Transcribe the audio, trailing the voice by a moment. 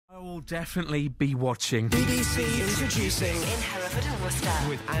will definitely be watching. BBC Introducing in Hereford and Worcester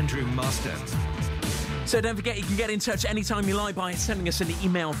with Andrew Marston. So don't forget, you can get in touch anytime you like by sending us an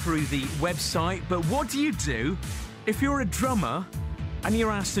email through the website. But what do you do if you're a drummer and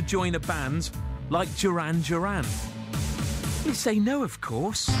you're asked to join a band like Duran Duran? You say no, of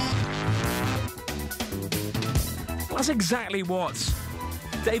course. That's exactly what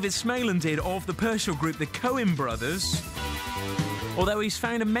David Smaylen did of the Purcell group, the Coen brothers. Although he's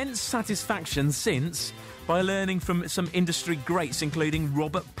found immense satisfaction since by learning from some industry greats, including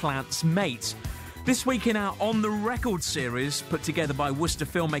Robert Plant's mate. This week in our On the Record series, put together by Worcester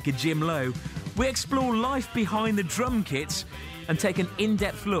filmmaker Jim Lowe, we explore life behind the drum kit and take an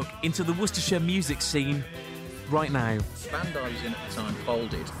in-depth look into the Worcestershire music scene right now. The band I was in at the time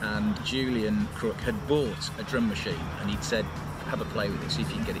folded, and Julian Crook had bought a drum machine, and he'd said, have a play with it, see if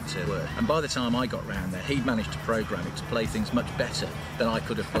you can get it to work. And by the time I got round there, he'd managed to program it to play things much better than I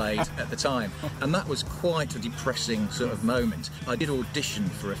could have played at the time. And that was quite a depressing sort of moment. I did audition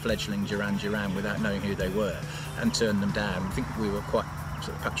for a fledgling Duran Duran without knowing who they were and turned them down. I think we were quite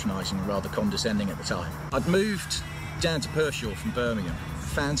sort of patronising and rather condescending at the time. I'd moved down to Purcell from Birmingham,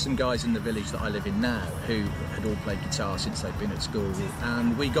 found some guys in the village that I live in now who had all played guitar since they'd been at school,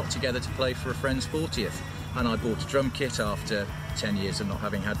 and we got together to play for a friend's 40th. And I bought a drum kit after 10 years of not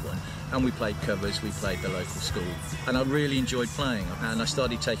having had one, and we played covers, we played the local school, and I really enjoyed playing, and I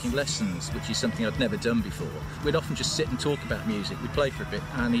started taking lessons, which is something I'd never done before. We'd often just sit and talk about music. We'd play for a bit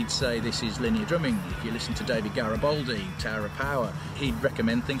and he'd say, this is linear drumming, if you listen to David Garibaldi, Tower of Power, he'd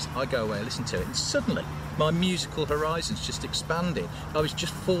recommend things, I'd go away and listen to it, and suddenly my musical horizons just expanded. I was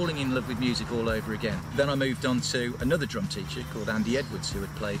just falling in love with music all over again. Then I moved on to another drum teacher called Andy Edwards, who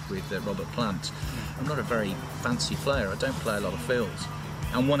had played with Robert Plant. I'm not a very fancy player, I don't play a lot of fills.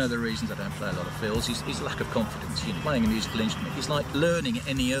 And one of the reasons I don't play a lot of fills is lack of confidence. You know, playing a musical instrument is like learning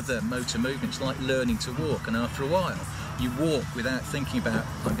any other motor movement. It's like learning to walk, and after a while you walk without thinking about,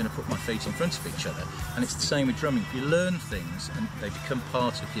 I'm going to put my feet in front of each other. And it's the same with drumming. If you learn things and they become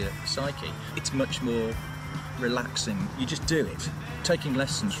part of your psyche, it's much more relaxing. You just do it. Taking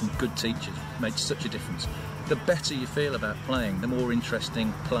lessons from good teachers made such a difference. The better you feel about playing, the more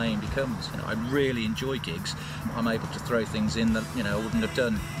interesting playing becomes. You know, I really enjoy gigs. I'm able to throw things in that, you know, I wouldn't have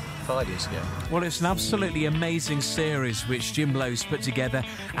done 5 years ago. Well, it's an absolutely amazing series which Jim Lowe's put together,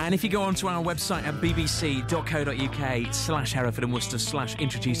 and if you go onto our website at bbc.co.uk/Hereford and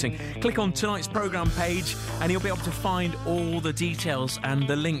Worcester/introducing, click on tonight's programme page and you'll be able to find all the details and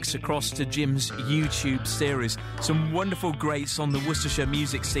the links across to Jim's YouTube series. Some wonderful greats on the Worcestershire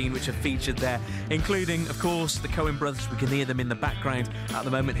music scene which are featured there, including, of course, the Coen brothers. We can hear them in the background at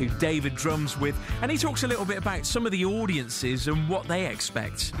the moment, who David drums with, and he talks a little bit about some of the audiences and what they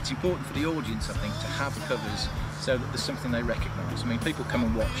expect. It's important for the audience, I think, to have covers so that there's something they recognise. I mean, people come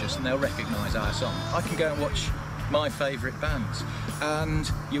and watch us and they'll recognise our song. I can go and watch my favourite bands,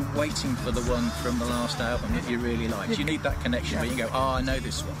 and you're waiting for the one from the last album that you really liked. You need that connection where you go, oh, I know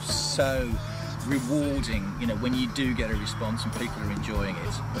this one. So rewarding, you know, when you do get a response and people are enjoying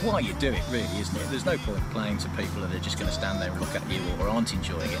it. Why you do it, really, isn't it? There's no point playing to people that are just going to stand there and look at you or aren't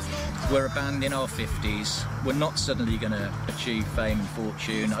enjoying it. We're a band in our 50s. We're not suddenly going to achieve fame and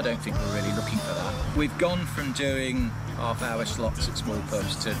fortune. I don't think we're really looking for that. We've gone from doing half-hour slots at small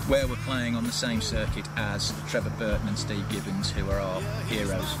pubs to where we're playing on the same circuit as Trevor Burton and Steve Gibbons, who are our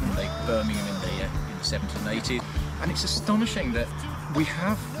heroes from Birmingham in the 70s and 80s. And it's astonishing that we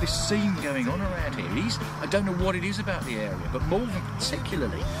have this scene going on around here. I don't know what it is about the area, but Malvern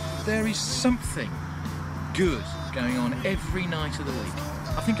particularly, there is something good going on every night of the week.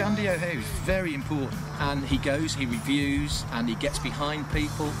 I think Andy O'Hare is very important, and he goes, he reviews, and he gets behind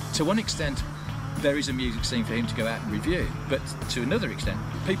people. To one extent, there is a music scene for him to go out and review, but to another extent,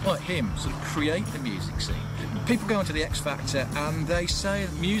 people like him sort of create the music scene. People go onto the X Factor and they say,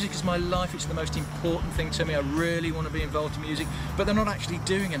 music is my life, it's the most important thing to me, I really want to be involved in music, but they're not actually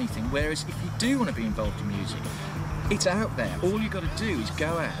doing anything. Whereas if you do want to be involved in music, it's out there. All you've got to do is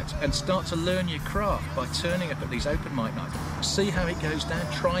go out and start to learn your craft by turning up at these open mic nights. See how it goes down,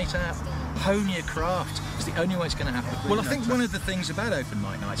 try it out, hone your craft. It's the only way it's going to happen. Well, I think one of the things about open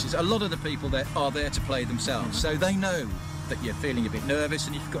mic nights is a lot of the people there are there to play themselves, so they know that you're feeling a bit nervous,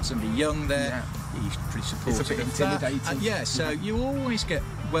 and if you've got somebody young there, he's pretty supportive. It's a bit intimidating. So you always get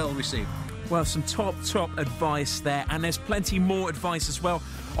well received. Well, some top advice there, and there's plenty more advice as well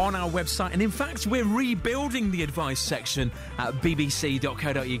on our website. And in fact, we're rebuilding the advice section at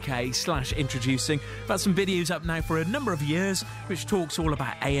bbc.co.uk/introducing. We've had some videos up now for a number of years, which talks all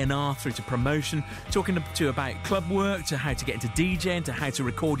about A&R through to promotion, talking to you about club work, to how to get into DJing, to how to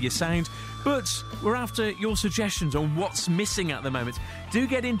record your sound. But we're after your suggestions on what's missing at the moment. Do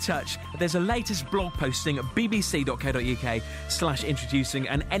get in touch. There's a latest blog posting at bbc.co.uk/introducing,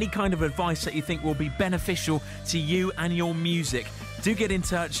 and any kind of advice that you think will be beneficial to you and your music. Do get in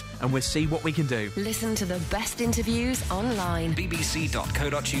touch and we'll see what we can do. Listen to the best interviews online.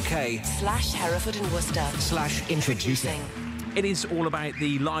 bbc.co.uk/Hereford and Worcester/introducing. It is all about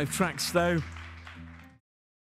the live tracks, though.